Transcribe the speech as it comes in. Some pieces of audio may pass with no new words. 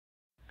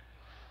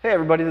Hey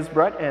everybody, this is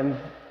Brett, and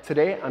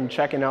today I'm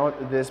checking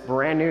out this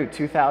brand new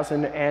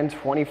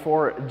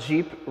 2024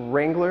 Jeep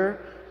Wrangler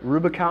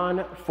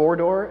Rubicon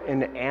 4-door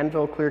in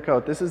Anvil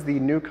Clearcoat. This is the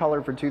new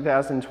color for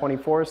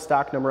 2024.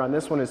 Stock number on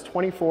this one is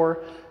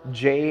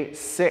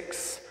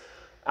 24J6.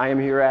 I am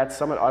here at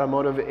Summit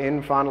Automotive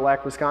in Fond du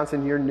Lac,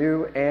 Wisconsin, your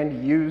new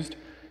and used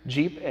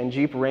Jeep and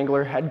Jeep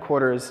Wrangler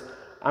headquarters.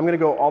 I'm going to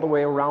go all the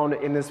way around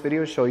in this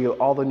video, show you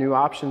all the new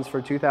options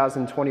for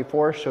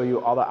 2024, show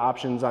you all the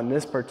options on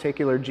this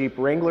particular Jeep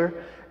Wrangler,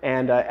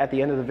 and at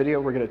the end of the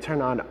video we're going to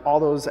turn on all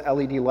those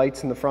LED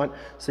lights in the front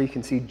so you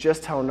can see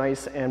just how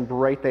nice and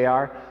bright they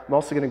are. I'm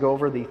also going to go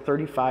over the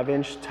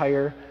 35-inch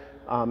tire,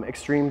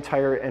 Xtreme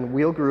tire and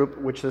wheel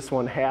group, which this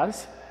one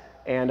has,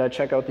 and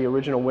check out the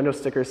original window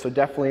stickers. So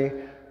definitely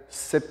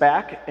sit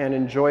back and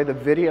enjoy the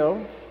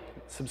video.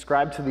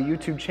 Subscribe to the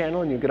YouTube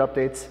channel and you'll get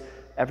updates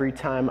every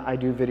time I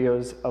do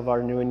videos of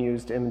our new and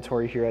used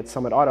inventory here at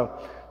Summit Auto.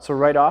 So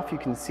right off, you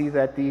can see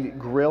that the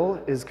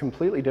grille is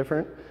completely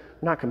different.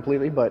 Not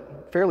completely,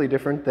 but fairly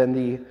different than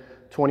the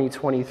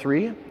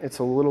 2023. It's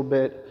a little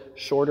bit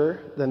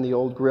shorter than the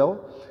old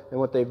grille. And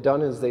what they've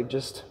done is they've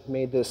just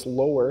made this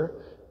lower.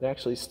 It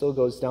actually still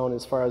goes down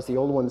as far as the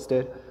old ones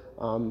did,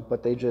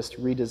 but they just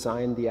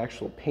redesigned the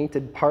actual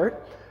painted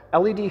part.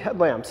 LED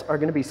headlamps are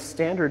going to be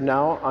standard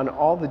now on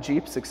all the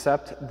Jeeps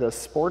except the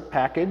Sport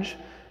package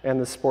and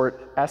the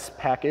Sport S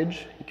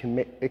package. You can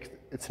make,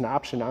 it's an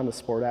option on the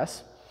Sport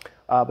S,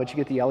 but you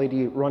get the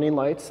LED running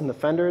lights in the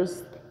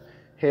fenders,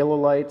 halo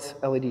lights,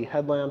 LED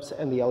headlamps,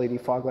 and the LED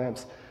fog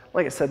lamps.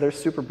 Like I said, they're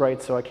super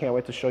bright, so I can't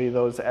wait to show you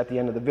those at the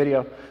end of the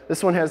video.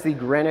 This one has the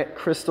granite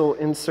crystal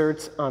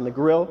inserts on the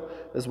grille,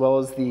 as well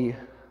as the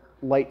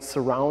light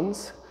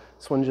surrounds.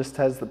 This one just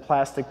has the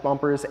plastic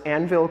bumpers.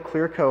 Anvil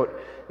Clearcoat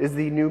is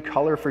the new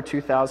color for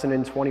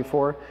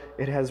 2024.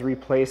 It has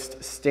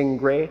replaced Sting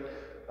Gray.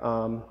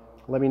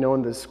 Let me know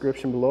in the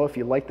description below if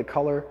you like the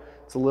color.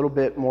 It's a little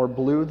bit more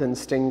blue than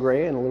Sting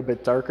Gray and a little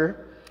bit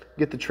darker.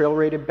 Get the trail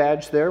rated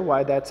badge there.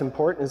 Why that's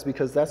important is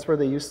because that's where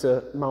they used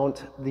to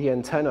mount the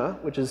antenna,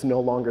 which is no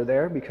longer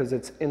there because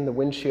it's in the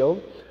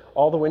windshield.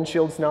 All the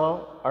windshields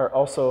now are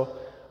also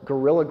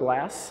Gorilla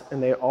Glass,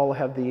 and they all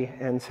have the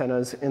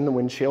antennas in the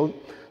windshield.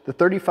 The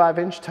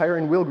 35-inch tire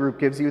and wheel group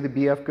gives you the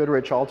BF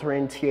Goodrich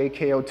all-terrain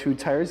TAKO2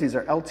 tires. These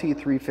are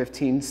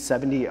LT315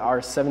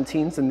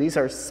 70R17s, and these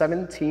are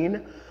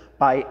 17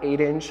 by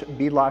 8-inch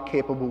Beadlock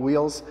capable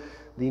wheels.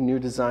 The new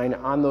design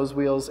on those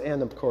wheels,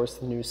 and of course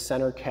the new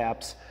center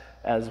caps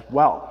as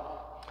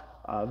well.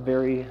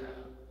 Very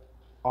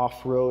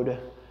off-road,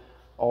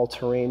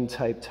 all-terrain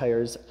type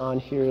tires on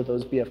here.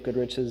 Those BF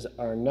Goodriches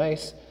are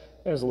nice.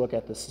 There's a look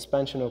at the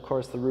suspension. Of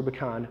course, the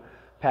Rubicon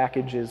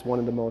package is one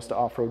of the most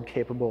off-road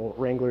capable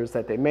Wranglers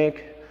that they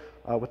make,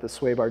 with the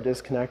sway bar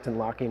disconnect and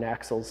locking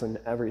axles and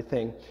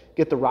everything.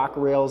 Get the rock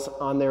rails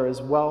on there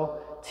as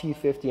well.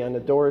 T50 on the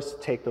doors to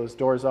take those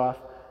doors off,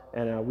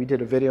 and we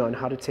did a video on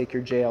how to take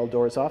your JL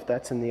doors off.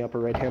 That's in the upper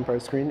right hand part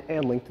of the screen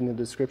and linked in the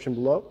description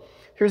below.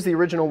 Here's the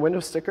original window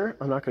sticker.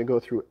 I'm not going to go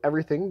through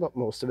everything, but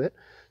most of it.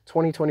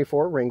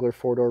 2024 Wrangler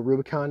 4-door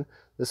Rubicon.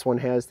 This one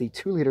has the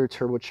 2-liter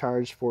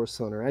turbocharged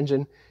 4-cylinder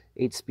engine,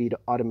 8-speed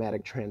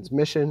automatic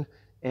transmission.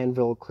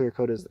 Anvil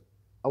Clearcoat is the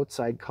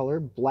outside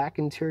color. Black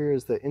interior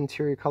is the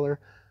interior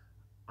color.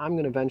 I'm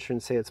going to venture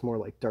and say it's more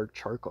like dark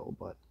charcoal,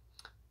 but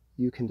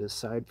you can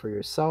decide for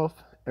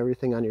yourself.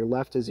 Everything on your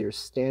left is your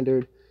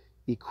standard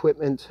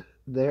equipment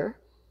there.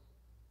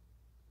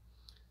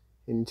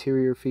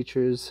 Interior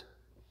features,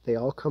 they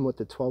all come with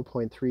the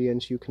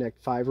 12.3-inch Uconnect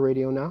 5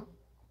 radio now.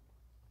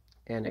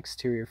 And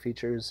exterior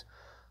features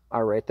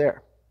are right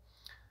there.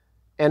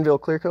 Anvil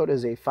Clearcoat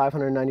is a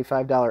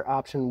 $595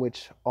 option,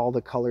 which all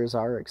the colors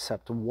are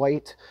except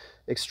white.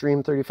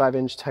 Xtreme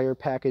 35-inch tire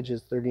package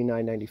is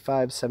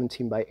 $39.95,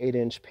 17 by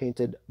 8-inch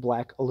painted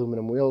black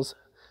aluminum wheels.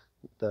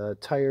 The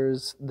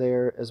tires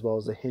there, as well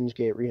as the hinge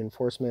gate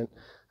reinforcement,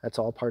 that's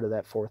all part of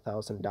that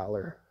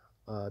 $4,000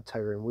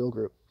 tire and wheel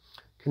group.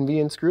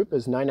 Convenience group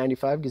is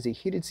 $995, gives you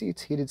heated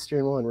seats, heated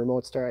steering wheel, and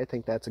remote start. I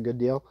think that's a good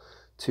deal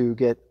to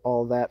get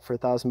all that for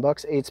 $1,000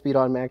 bucks. 8-speed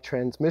automatic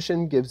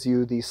transmission gives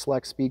you the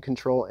Selec-Speed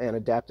control and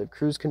adaptive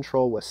cruise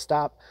control with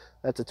stop.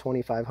 That's a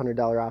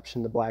 $2,500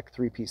 option. The black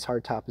 3-piece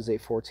hardtop is a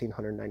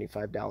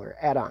 $1,495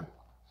 add-on.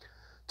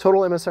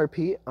 Total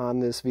MSRP on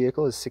this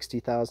vehicle is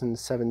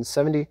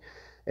 $60,770.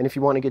 And if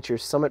you want to get your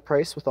Summit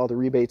price with all the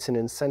rebates and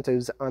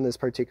incentives on this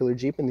particular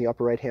Jeep, in the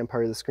upper right-hand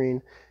part of the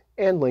screen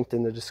and linked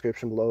in the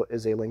description below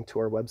is a link to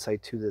our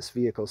website to this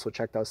vehicle. So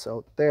check us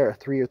out there.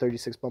 3-year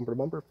 36 bumper to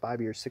bumper,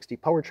 5-year 60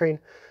 powertrain,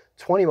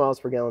 20 miles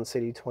per gallon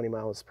city, 20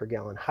 miles per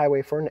gallon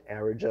highway for an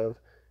average of,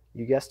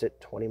 you guessed it,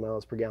 20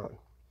 miles per gallon.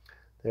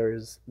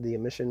 There's the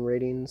emission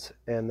ratings,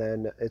 and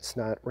then it's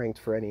not ranked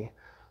for any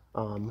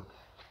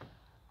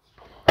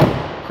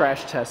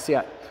crash tests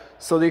yet.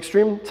 So the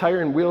Xtreme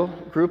tire and wheel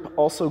group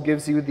also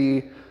gives you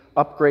the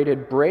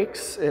upgraded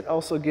brakes. It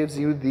also gives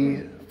you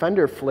the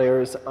fender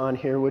flares on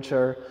here, which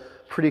are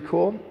pretty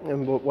cool.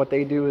 And what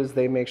they do is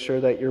they make sure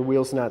that your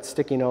wheel's not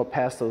sticking out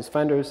past those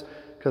fenders,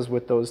 because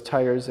with those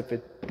tires, if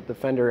the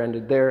fender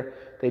ended there,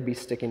 they'd be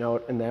sticking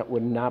out, and that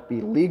would not be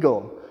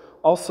legal.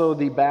 Also,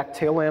 the back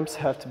tail lamps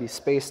have to be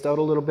spaced out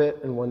a little bit,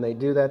 and when they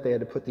do that, they had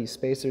to put these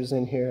spacers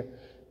in here.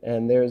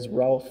 And there's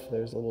Ralph,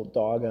 there's a little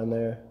dog on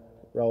there,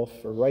 Ralph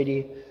for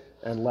righty,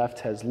 and left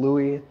has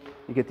Louie.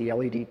 You get the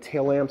LED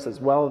tail lamps as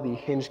well, the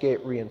hinge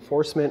gate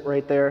reinforcement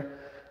right there,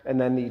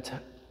 and then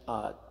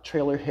the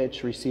trailer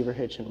hitch, receiver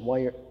hitch, and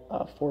wire,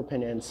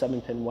 4-pin and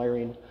 7-pin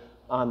wiring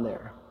on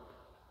there.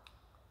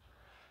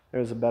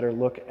 There's a better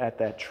look at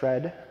that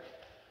tread.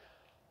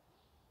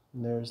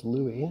 And there's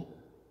Louie.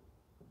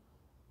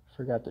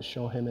 Forgot to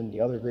show him in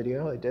the other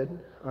video I did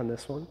on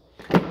this one.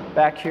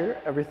 Back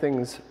here,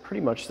 everything's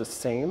pretty much the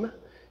same.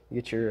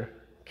 You get your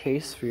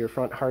case for your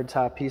front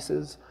hardtop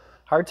pieces.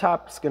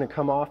 Hardtop's going to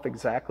come off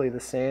exactly the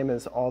same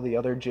as all the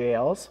other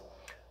JLs.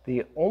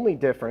 The only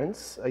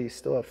difference, you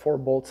still have 4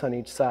 bolts on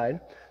each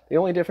side. The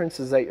only difference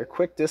is that your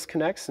quick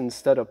disconnects,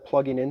 instead of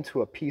plugging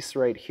into a piece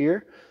right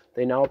here,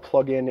 they now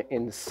plug in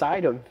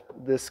inside of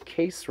this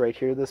case right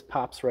here. This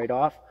pops right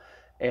off,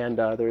 and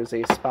there's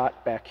a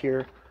spot back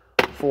here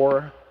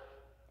for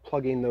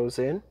plugging those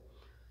in.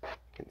 You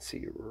can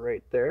see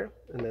right there,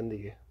 and then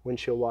the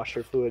windshield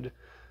washer fluid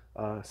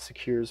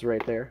secures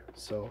right there.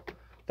 So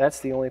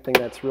that's the only thing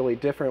that's really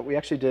different. We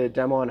actually did a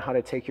demo on how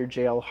to take your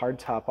JL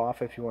hardtop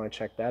off. If you want to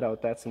check that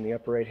out, that's in the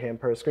upper right hand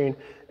part of the screen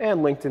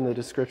and linked in the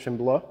description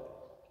below.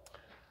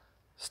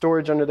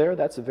 Storage under there,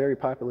 that's a very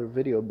popular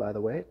video, by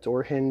the way.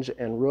 Door hinge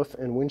and roof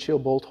and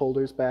windshield bolt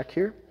holders back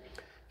here.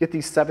 Get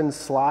these 7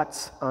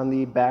 slots on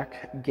the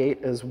back gate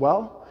as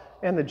well.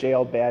 And the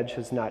JL badge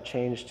has not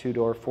changed,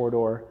 2-door,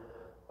 4-door,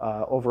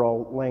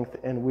 overall length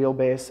and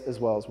wheelbase, as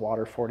well as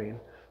water fording.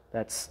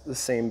 That's the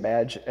same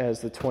badge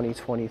as the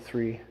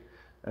 2023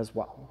 as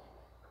well.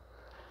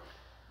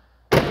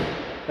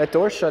 That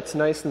door shuts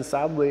nice and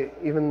solidly,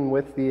 even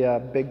with the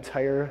big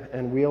tire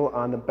and wheel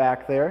on the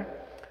back there.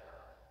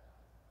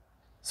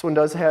 This one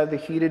does have the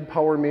heated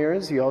power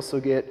mirrors. You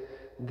also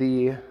get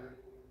the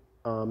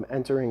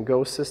enter and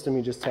go system.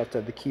 You just have to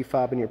have the key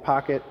fob in your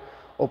pocket,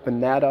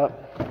 open that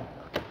up.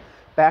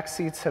 Back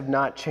seats have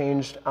not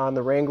changed on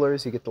the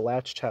Wranglers. You get the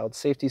latch child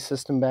safety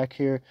system back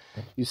here.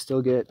 You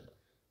still get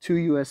 2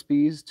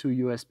 USBs, 2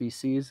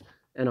 USB-Cs,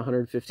 and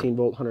 115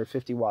 volt,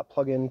 150 watt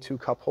plug-in, 2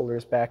 cup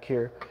holders back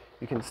here.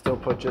 You can still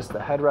put just the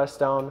headrest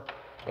down,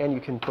 and you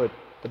can put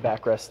the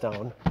backrest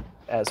down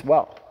as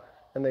well.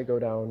 And they go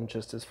down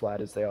just as flat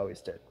as they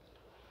always did.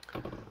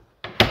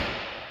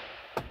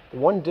 The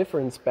one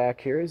difference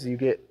back here is you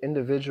get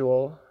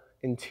individual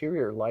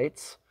interior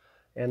lights,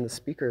 and the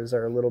speakers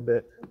are a little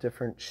bit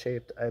different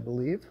shaped, I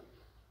believe.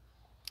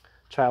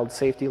 Child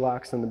safety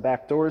locks in the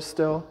back doors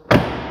still.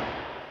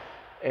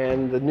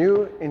 And the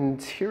new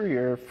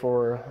interior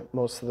for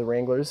most of the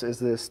Wranglers is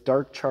this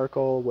dark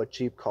charcoal, what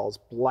Jeep calls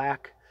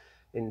black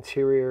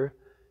interior.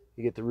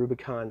 You get the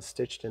Rubicon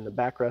stitched in the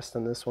backrest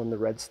on this one, the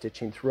red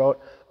stitching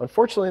throughout.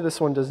 Unfortunately, this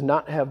one does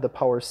not have the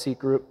power seat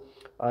group.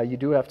 You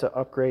do have to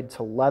upgrade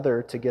to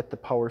leather to get the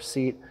power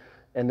seat,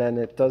 and then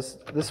it does.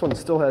 This one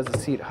still has the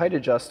seat height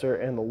adjuster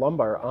and the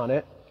lumbar on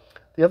it.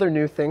 The other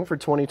new thing for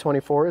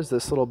 2024 is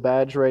this little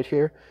badge right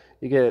here.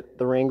 You get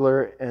the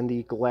Wrangler and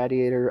the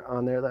Gladiator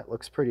on there. That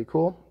looks pretty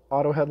cool.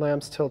 Auto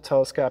headlamps, tilt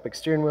telescopic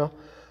steering wheel,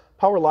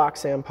 power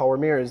locks, and power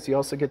mirrors. You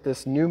also get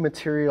this new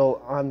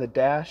material on the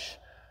dash.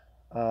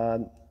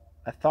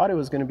 I thought it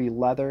was going to be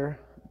leather,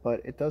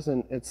 but it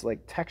doesn't. It's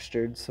like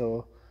textured,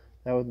 so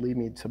that would lead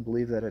me to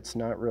believe that it's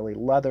not really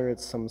leather.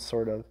 It's some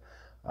sort of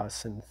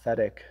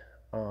synthetic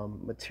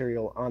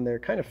material on there.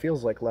 Kind of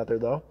feels like leather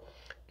though.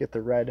 Get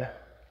the red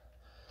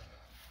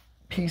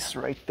piece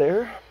right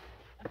there.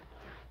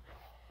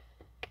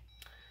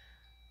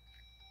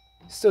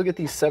 Still get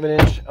the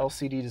 7-inch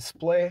LCD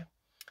display,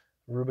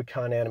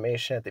 Rubicon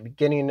animation at the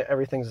beginning.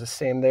 Everything's the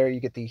same there.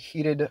 You get the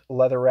heated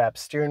leather wrap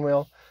steering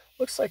wheel.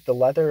 Looks like the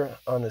leather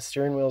on the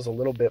steering wheel is a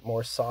little bit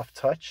more soft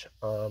touch.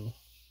 I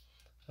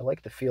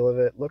like the feel of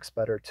it. Looks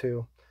better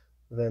too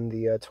than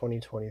the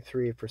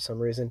 2023 for some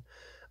reason.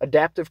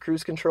 Adaptive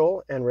cruise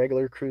control and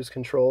regular cruise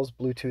controls,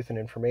 Bluetooth and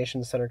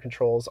information center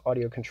controls,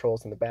 audio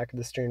controls in the back of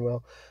the steering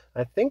wheel.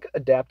 I think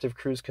adaptive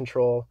cruise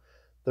control,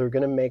 they're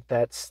going to make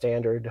that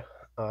standard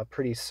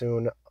pretty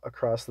soon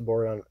across the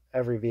board on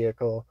every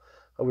vehicle.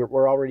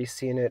 We're already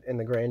seeing it in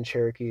the Grand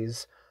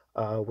Cherokees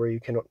where you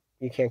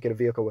can't get a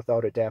vehicle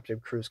without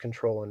adaptive cruise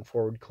control and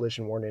forward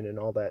collision warning and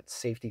all that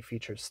safety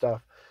feature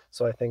stuff.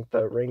 So I think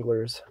the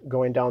Wrangler's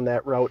going down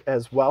that route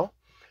as well.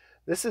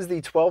 This is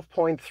the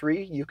 12.3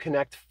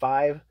 Uconnect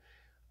 5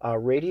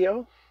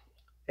 radio,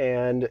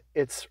 and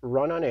it's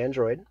run on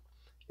Android.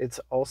 It's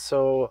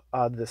also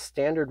the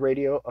standard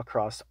radio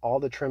across all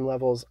the trim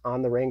levels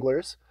on the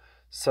Wranglers.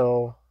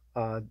 So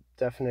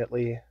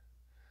definitely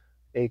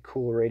a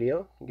cool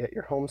radio. You get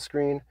your home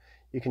screen.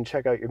 You can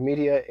check out your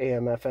media,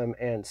 AM, FM,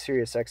 and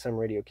Sirius XM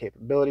radio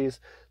capabilities.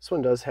 This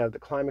one does have the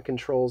climate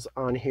controls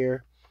on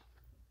here.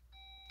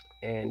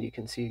 And you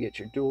can see you get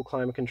your dual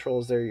climate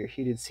controls there, your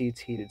heated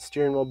seats, heated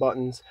steering wheel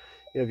buttons.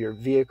 You have your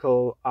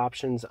vehicle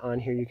options on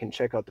here. You can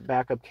check out the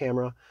backup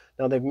camera.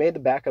 Now they've made the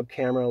backup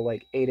camera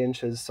like 8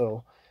 inches,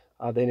 so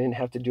They didn't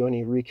have to do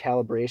any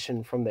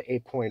recalibration from the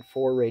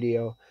 8.4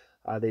 radio.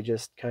 They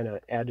just kind of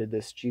added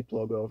this Jeep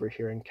logo over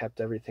here and kept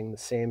everything the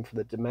same for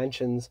the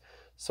dimensions,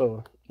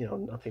 so you know,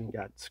 nothing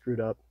got screwed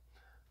up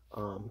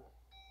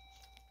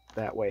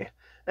that way.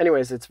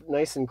 Anyways, it's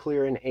nice and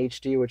clear in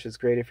HD, which is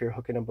great if you're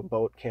hooking up a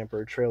boat,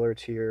 camper, or trailer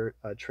to your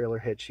trailer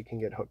hitch. You can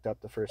get hooked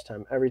up the first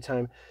time every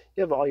time.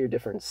 You have all your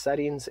different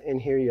settings in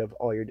here. You have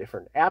all your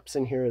different apps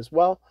in here as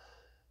well.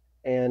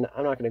 And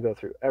I'm not going to go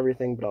through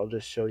everything, but I'll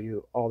just show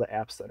you all the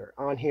apps that are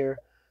on here.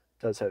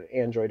 It does have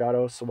Android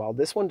Auto. So while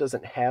this one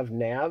doesn't have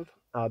nav,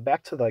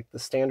 back to like the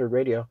standard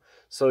radio.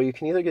 So you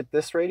can either get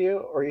this radio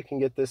or you can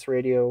get this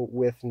radio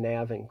with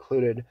nav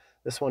included.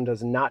 This one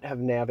does not have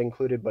nav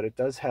included, but it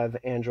does have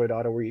Android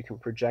Auto where you can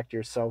project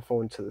your cell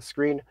phone to the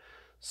screen.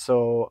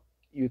 So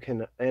you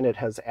can, and it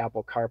has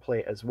Apple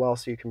CarPlay as well.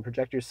 So you can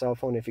project your cell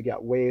phone if you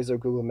got Waze or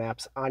Google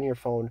Maps on your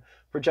phone,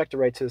 project it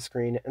right to the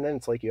screen, and then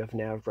it's like you have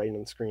nav right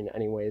on the screen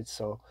anyways.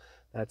 So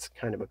that's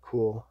kind of a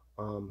cool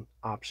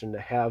option to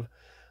have.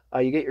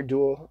 You get your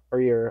dual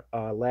or your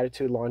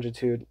latitude,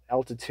 longitude,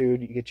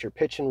 altitude. You get your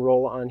pitch and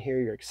roll on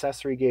here, your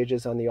accessory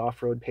gauges on the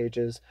off-road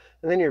pages,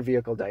 and then your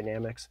vehicle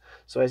dynamics.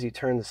 So as you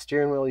turn the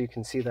steering wheel, you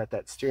can see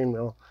that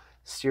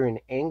steering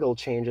angle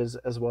changes,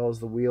 as well as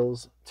the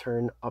wheels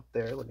turn up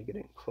there. Let me get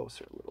in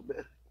closer a little bit.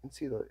 You can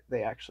see that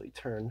they actually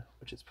turn,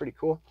 which is pretty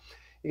cool.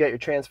 You got your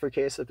transfer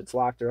case if it's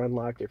locked or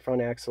unlocked, your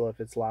front axle if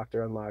it's locked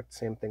or unlocked,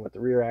 same thing with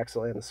the rear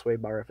axle, and the sway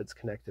bar if it's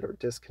connected or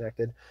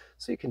disconnected.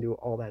 So you can do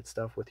all that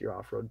stuff with your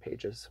off-road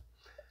pages.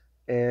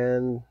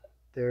 And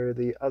there are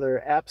the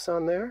other apps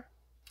on there.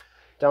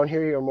 Down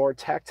here, your more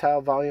tactile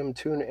volume,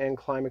 tune, and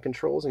climate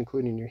controls,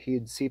 including your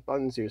heated seat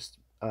buttons, your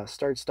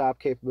start-stop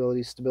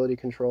capability, stability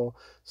control,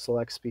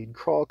 Selec-Speed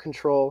crawl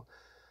control,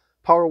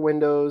 power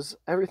windows.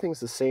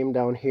 Everything's the same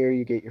down here.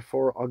 You get your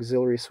 4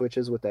 auxiliary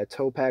switches with that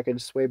tow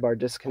package, sway bar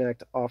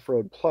disconnect,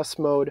 off-road plus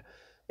mode,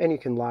 and you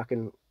can lock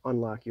and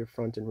unlock your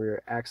front and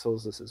rear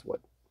axles. This is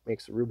what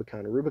makes a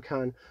Rubicon a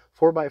Rubicon.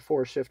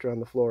 4x4 shifter on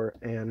the floor,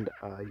 and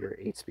your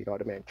 8-speed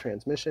automatic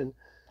transmission.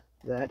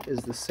 That is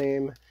the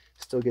same.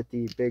 Still get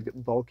the big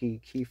bulky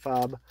key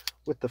fob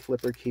with the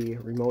flipper key,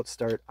 remote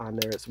start on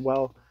there as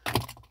well.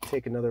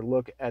 Take another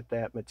look at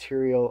that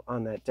material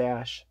on that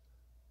dash.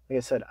 Like I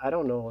said, I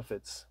don't know if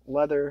it's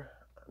leather.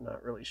 I'm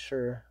not really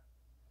sure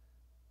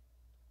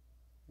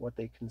what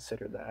they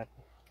consider that.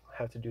 I'll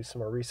have to do some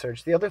more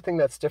research. The other thing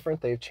that's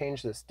different, they've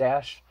changed this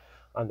dash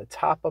on the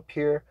top up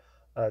here.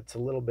 It's a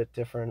little bit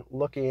different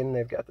looking.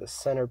 They've got the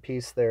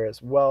centerpiece there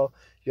as well.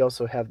 You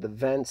also have the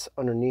vents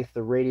underneath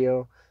the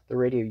radio. The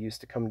radio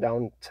used to come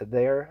down to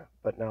there,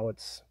 but now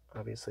it's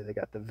obviously they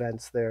got the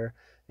vents there,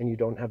 and you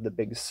don't have the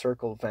big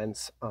circle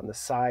vents on the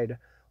side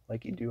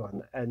like you do on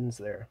the ends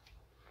there.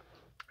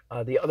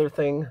 The other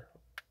thing,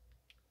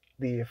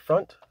 the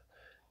front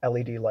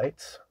LED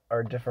lights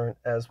are different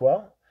as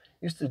well.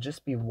 Used to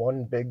just be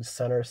one big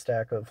center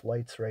stack of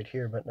lights right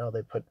here, but now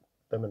they put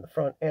them in the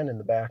front and in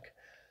the back.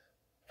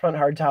 Front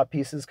hardtop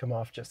pieces come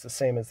off just the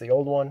same as the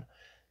old one,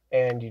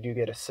 and you do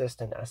get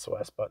assist and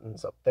SOS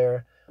buttons up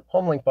there.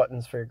 Homelink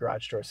buttons for your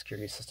garage door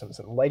security systems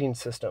and lighting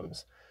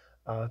systems.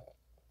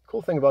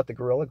 Cool thing about the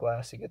Gorilla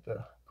Glass, you get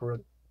the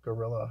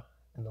Gorilla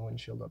in the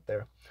windshield up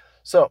there.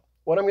 So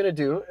what I'm going to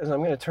do is I'm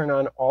going to turn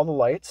on all the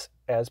lights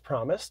as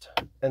promised,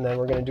 and then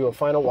we're going to do a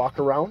final walk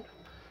around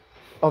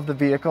of the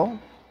vehicle.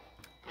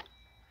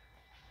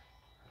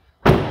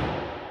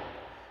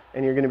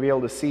 And you're going to be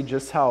able to see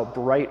just how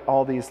bright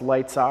all these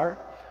lights are.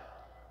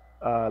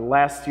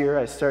 Last year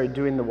I started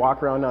doing the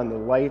walk around on the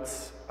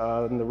lights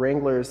and the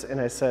Wranglers, and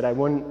I said I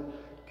wouldn't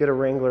get a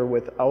Wrangler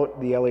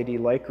without the LED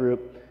light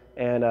group.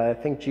 And I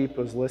think Jeep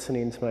was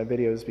listening to my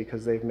videos,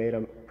 because they've made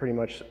them pretty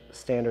much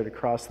standard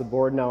across the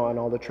board now on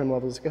all the trim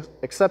levels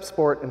except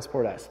Sport and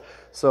Sport S.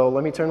 So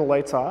let me turn the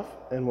lights off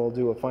and we'll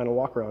do a final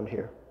walk around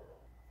here.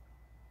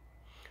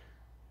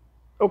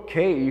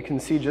 Okay, you can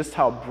see just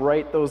how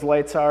bright those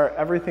lights are.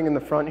 Everything in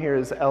the front here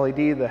is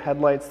LED, the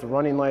headlights, the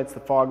running lights, the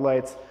fog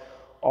lights,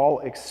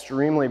 all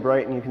extremely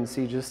bright, and you can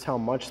see just how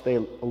much they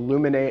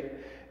illuminate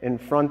in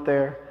front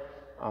there.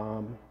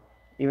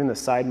 Even the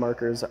side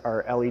markers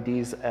are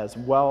LEDs as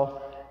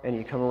well, and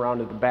you come around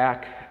to the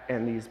back,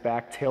 and these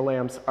back tail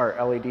lamps are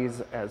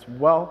LEDs as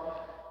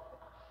well.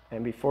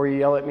 And before you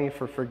yell at me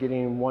for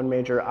forgetting one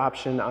major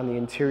option on the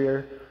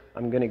interior,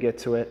 I'm going to get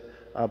to it,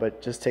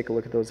 but just take a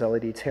look at those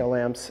LED tail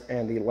lamps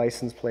and the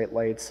license plate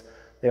lights.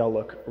 They all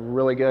look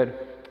really good.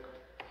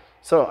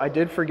 So I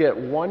did forget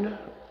one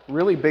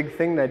really big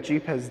thing that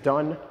Jeep has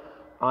done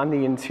on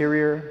the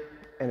interior,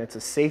 and it's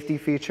a safety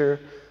feature,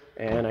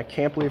 and I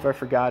can't believe I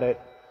forgot it.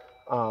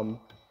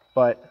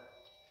 But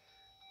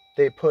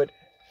they put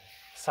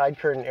side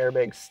curtain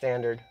airbags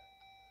standard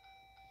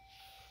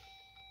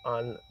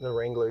on the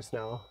Wranglers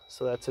now,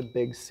 so that's a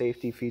big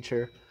safety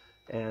feature,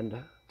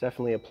 and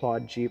definitely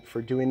applaud Jeep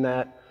for doing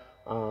that.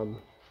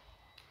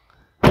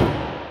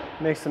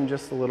 Makes them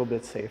just a little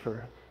bit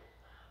safer.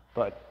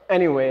 But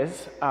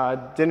anyways,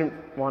 didn't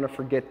want to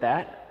forget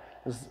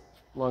that, as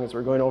long as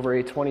we're going over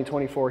a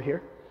 2024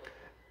 here.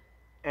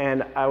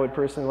 And I would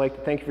personally like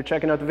to thank you for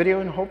checking out the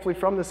video, and hopefully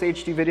from this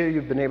HD video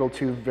you've been able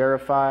to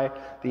verify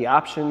the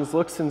options,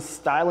 looks, and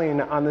styling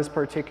on this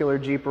particular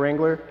Jeep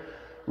Wrangler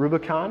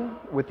Rubicon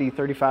with the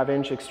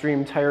 35-inch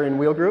Xtreme tire and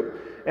wheel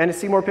group. And to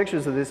see more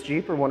pictures of this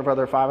Jeep or one of our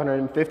other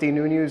 550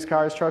 new and used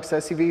cars, trucks,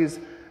 SUVs,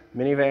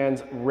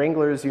 minivans,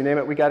 Wranglers, you name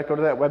it, we got to go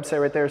to that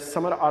website right there,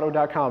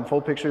 summitauto.com. Full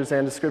pictures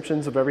and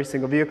descriptions of every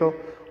single vehicle,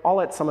 all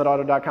at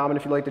summitauto.com. And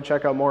if you'd like to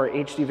check out more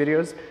HD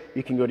videos,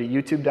 you can go to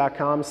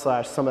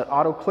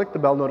youtube.com/summitauto. Click the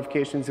bell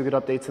notifications. You'll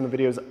get updates on the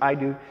videos I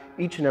do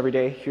each and every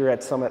day here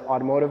at Summit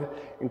Automotive,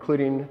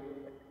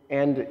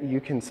 and you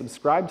can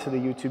subscribe to the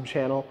YouTube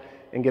channel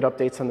and get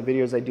updates on the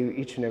videos I do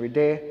each and every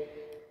day.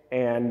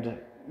 And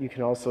you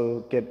can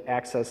also get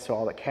access to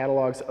all the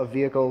catalogs of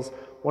vehicles,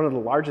 one of the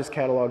largest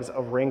catalogs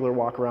of Wrangler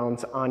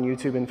walkarounds on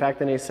YouTube. In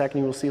fact, in a second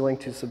you will see a link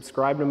to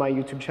subscribe to my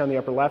YouTube channel in the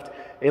upper left,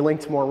 a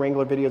link to more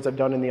Wrangler videos I've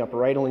done in the upper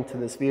right, a link to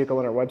this vehicle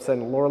on our website in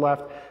the lower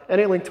left,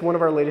 and a link to one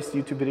of our latest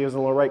YouTube videos in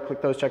the lower right.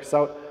 Click those, check us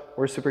out.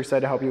 We're super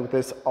excited to help you with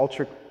this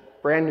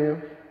brand new,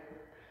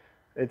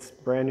 it's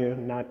brand new,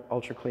 not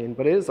ultra clean,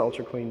 but it is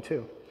ultra clean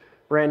too.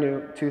 Brand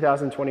new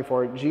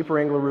 2024 Jeep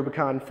Wrangler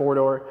Rubicon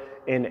 4-door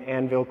in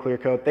Anvil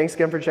Clearcoat. Thanks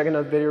again for checking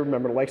out the video.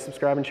 Remember to like,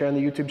 subscribe, and share on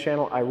the YouTube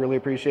channel. I really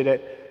appreciate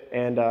it.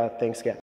 And thanks again.